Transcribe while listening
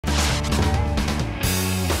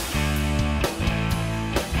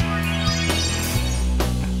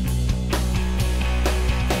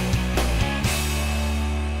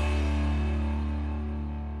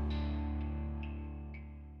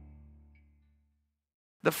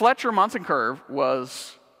The Fletcher Munson curve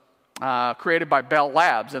was created by Bell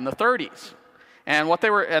Labs in the 30s.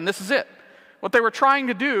 And this is it. What they were trying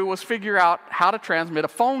to do was figure out how to transmit a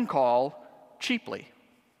phone call cheaply.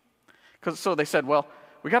 So they said, well,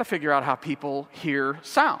 we got to figure out how people hear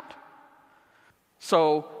sound.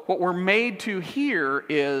 So what we're made to hear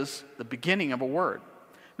is the beginning of a word.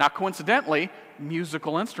 Now, coincidentally,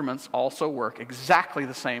 musical instruments also work exactly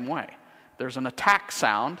the same way. There's an attack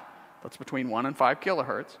sound that's between 1 and 5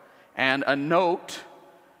 kilohertz, and a note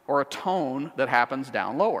or a tone that happens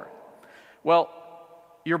down lower. Well,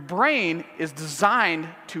 your brain is designed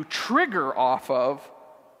to trigger off of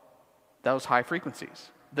those high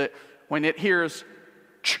frequencies. When it hears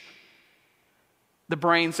ch, the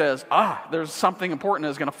brain says, there's something important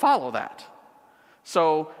that's going to follow that.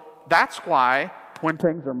 So that's why when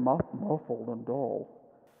things are muffled and dull,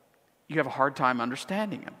 you have a hard time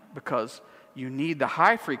understanding them, because you need the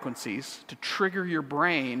high frequencies to trigger your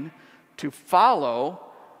brain to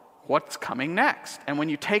follow what's coming next. And when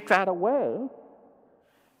you take that away,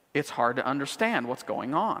 it's hard to understand what's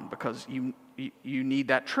going on, because you need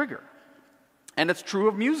that trigger. And it's true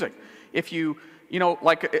of music. If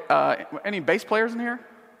any bass players in here?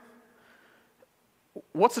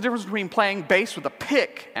 What's the difference between playing bass with a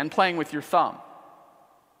pick and playing with your thumb?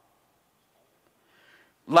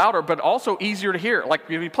 Louder, but also easier to hear. Like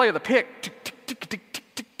if you play with a pick, tick, tick, tick, tick,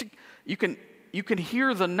 tick, tick, tick, you can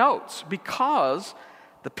hear the notes, because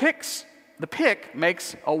the pick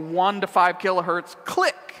makes a 1 to 5 kilohertz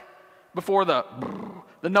click before the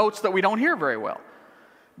notes that we don't hear very well.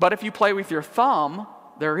 But if you play with your thumb,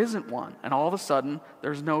 there isn't one, and all of a sudden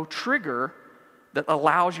there's no trigger that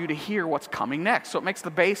allows you to hear what's coming next. So it makes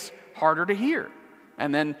the bass harder to hear.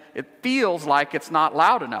 And then it feels like it's not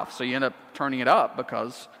loud enough, so you end up turning it up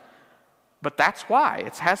but that's why.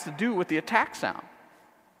 It has to do with the attack sound.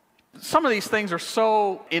 Some of these things are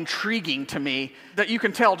so intriguing to me that you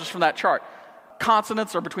can tell just from that chart.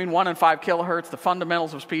 Consonants are between 1 and 5 kilohertz. The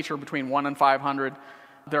fundamentals of speech are between 1 and 500.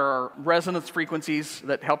 There are resonance frequencies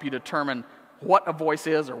that help you determine what a voice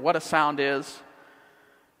is or what a sound is.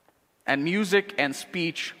 And music and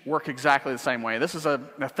speech work exactly the same way. This is a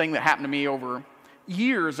thing that happened to me over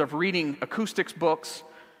years of reading acoustics books.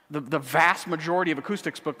 The vast majority of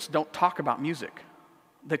acoustics books don't talk about music.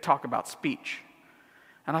 They talk about speech.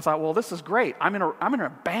 And I thought, well, this is great. I'm in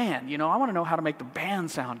a band, I want to know how to make the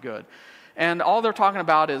band sound good. And all they're talking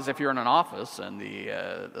about is if you're in an office and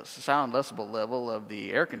the sound decibel level of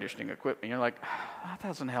the air conditioning equipment, you're like, that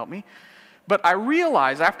doesn't help me. But I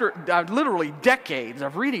realized after literally decades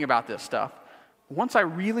of reading about this stuff, once I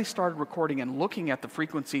really started recording and looking at the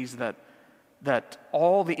frequencies that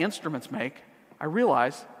all the instruments make, I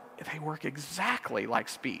realized they work exactly like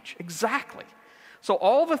speech, exactly. So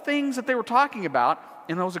all the things that they were talking about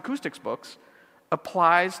in those acoustics books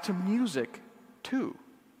applies to music too.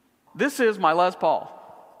 This is my Les Paul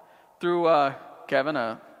through, Kevin,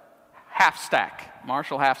 a half stack,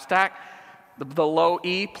 Marshall half stack. The low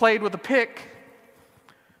E played with a pick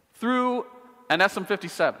through an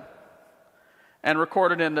SM57 and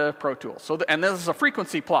recorded into Pro Tools. And this is a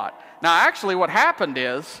frequency plot. Now, actually, what happened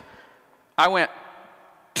is I went,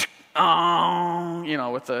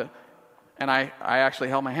 and I actually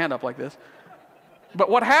held my hand up like this. But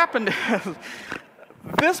what happened is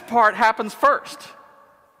this part happens first.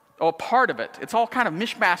 Oh, part of it. It's all kind of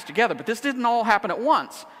mishmashed together, but this didn't all happen at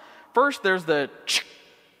once. First, there's the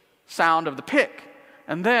sound of the pick,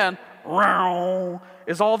 and then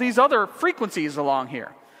is all these other frequencies along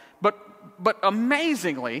here. But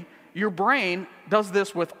amazingly, your brain does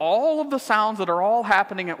this with all of the sounds that are all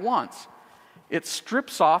happening at once. It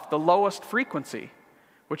strips off the lowest frequency,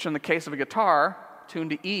 which in the case of a guitar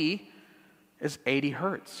tuned to E is 80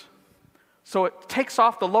 hertz. So it takes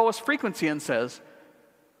off the lowest frequency and says,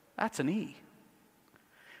 that's an E.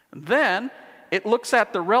 And then it looks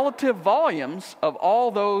at the relative volumes of all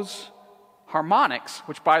those harmonics,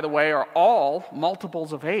 which, by the way, are all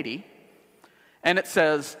multiples of 80, and it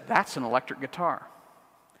says, that's an electric guitar.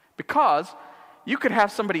 Because you could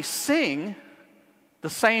have somebody sing the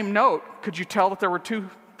same note. Could you tell that there were two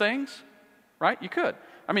things? Right? You could.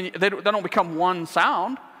 I mean, they don't become one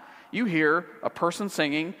sound. You hear a person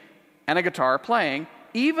singing and a guitar playing,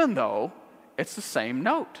 even though it's the same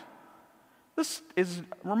note. This is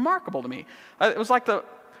remarkable to me. It was like the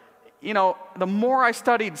more I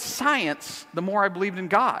studied science, the more I believed in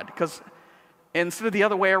God, because instead of the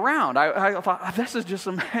other way around, I thought, this is just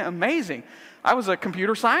amazing. I was a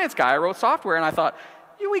computer science guy. I wrote software, and I thought,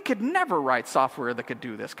 we could never write software that could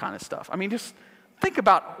do this kind of stuff. I mean, just think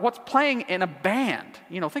about what's playing in a band.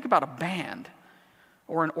 Think about a band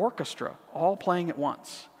or an orchestra all playing at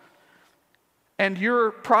once. and you're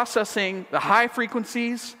processing the high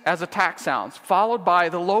frequencies as attack sounds, followed by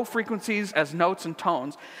the low frequencies as notes and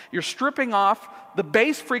tones. You're stripping off the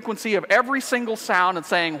base frequency of every single sound and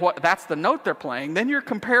saying that's the note they're playing. Then you're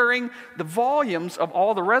comparing the volumes of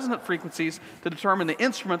all the resonant frequencies to determine the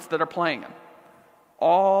instruments that are playing them,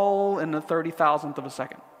 all in the 30,000th of a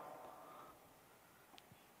second.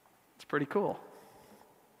 It's pretty cool.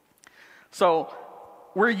 So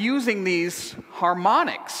we're using these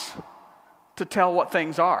harmonics to tell what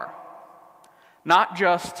things are. Not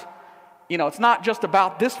just, it's not just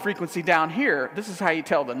about this frequency down here. This is how you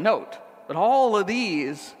tell the note. But all of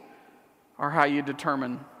these are how you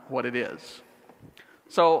determine what it is.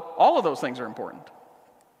 So all of those things are important.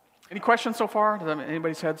 Any questions so far? Does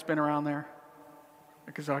anybody's head spin around there?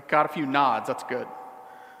 Because I got a few nods. That's good.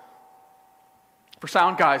 For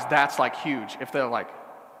sound guys, that's like huge. If they're like,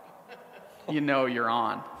 you're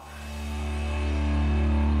on.